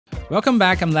Welcome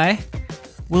back, I'm Lei.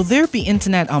 Will there be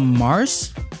internet on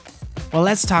Mars? Well,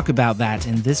 let's talk about that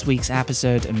in this week's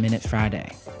episode of Minute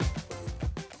Friday.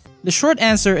 The short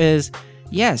answer is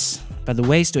yes, but the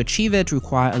ways to achieve it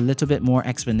require a little bit more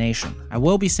explanation. I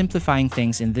will be simplifying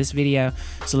things in this video,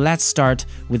 so let's start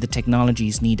with the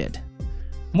technologies needed.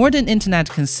 Modern internet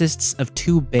consists of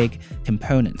two big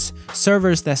components: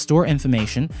 servers that store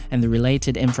information and the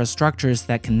related infrastructures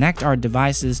that connect our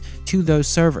devices to those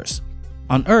servers.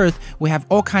 On Earth, we have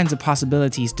all kinds of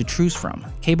possibilities to choose from: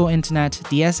 cable internet,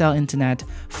 DSL internet,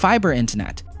 fiber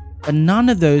internet. But none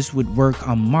of those would work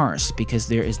on Mars because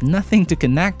there is nothing to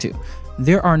connect to.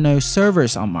 There are no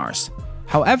servers on Mars.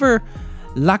 However,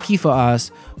 lucky for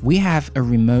us, we have a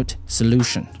remote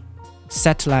solution: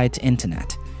 satellite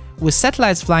internet. With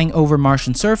satellites flying over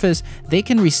Martian surface, they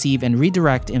can receive and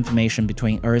redirect information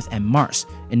between Earth and Mars.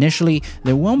 Initially,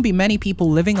 there won't be many people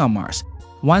living on Mars.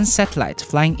 One satellite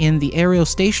flying in the aerial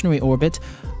stationary orbit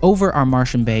over our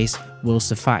Martian base will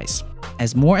suffice.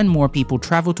 As more and more people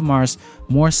travel to Mars,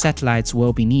 more satellites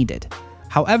will be needed.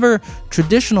 However,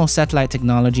 traditional satellite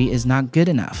technology is not good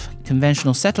enough.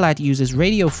 Conventional satellite uses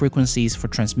radio frequencies for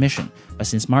transmission, but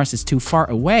since Mars is too far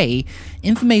away,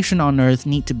 information on Earth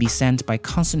needs to be sent by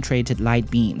concentrated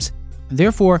light beams.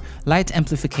 Therefore, light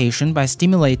amplification by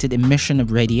stimulated emission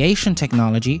of radiation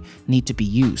technology need to be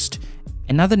used.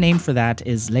 Another name for that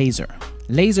is laser.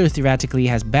 Laser theoretically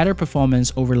has better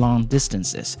performance over long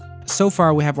distances. So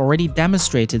far, we have already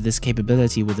demonstrated this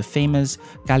capability with the famous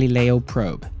Galileo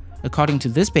probe. According to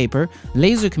this paper,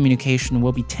 laser communication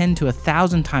will be 10 to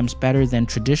 1,000 times better than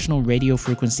traditional radio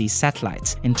frequency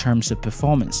satellites in terms of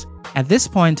performance. At this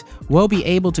point, we'll be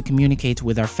able to communicate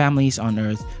with our families on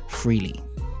Earth freely.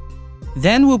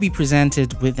 Then we'll be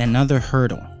presented with another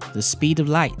hurdle: the speed of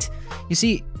light. You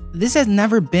see, this has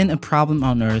never been a problem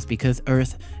on Earth because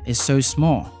Earth is so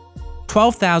small.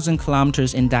 12,000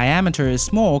 kilometers in diameter is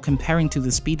small comparing to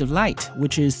the speed of light,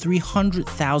 which is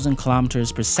 300,000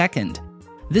 kilometers per second.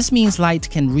 This means light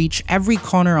can reach every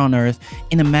corner on Earth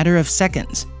in a matter of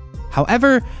seconds.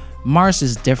 However, Mars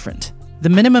is different. The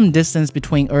minimum distance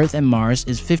between Earth and Mars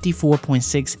is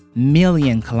 54.6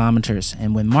 million kilometers,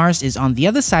 and when Mars is on the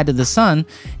other side of the Sun,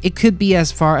 it could be as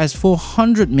far as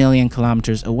 400 million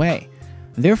kilometers away.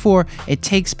 Therefore, it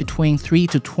takes between 3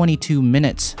 to 22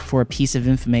 minutes for a piece of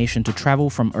information to travel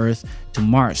from Earth to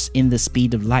Mars in the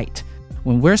speed of light.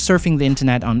 When we're surfing the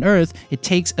internet on Earth, it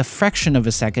takes a fraction of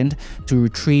a second to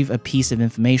retrieve a piece of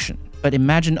information. But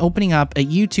imagine opening up a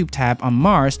YouTube tab on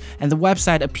Mars and the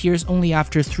website appears only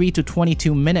after 3 to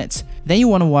 22 minutes. Then you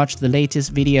want to watch the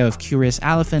latest video of Curious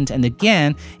Elephant, and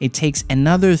again, it takes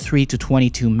another 3 to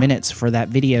 22 minutes for that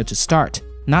video to start.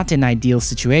 Not an ideal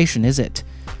situation, is it?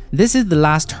 This is the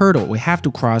last hurdle we have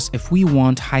to cross if we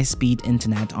want high-speed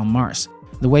internet on Mars.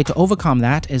 The way to overcome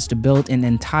that is to build an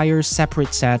entire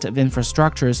separate set of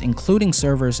infrastructures, including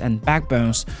servers and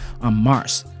backbones, on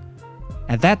Mars.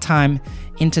 At that time,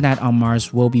 internet on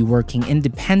Mars will be working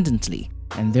independently,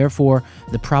 and therefore,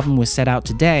 the problem we set out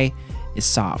today is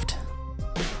solved.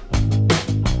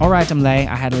 Alright, I'm Lei.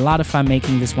 I had a lot of fun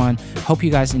making this one. Hope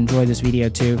you guys enjoyed this video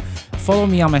too. Follow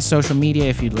me on my social media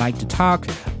if you'd like to talk.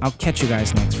 I'll catch you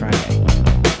guys next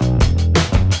Friday.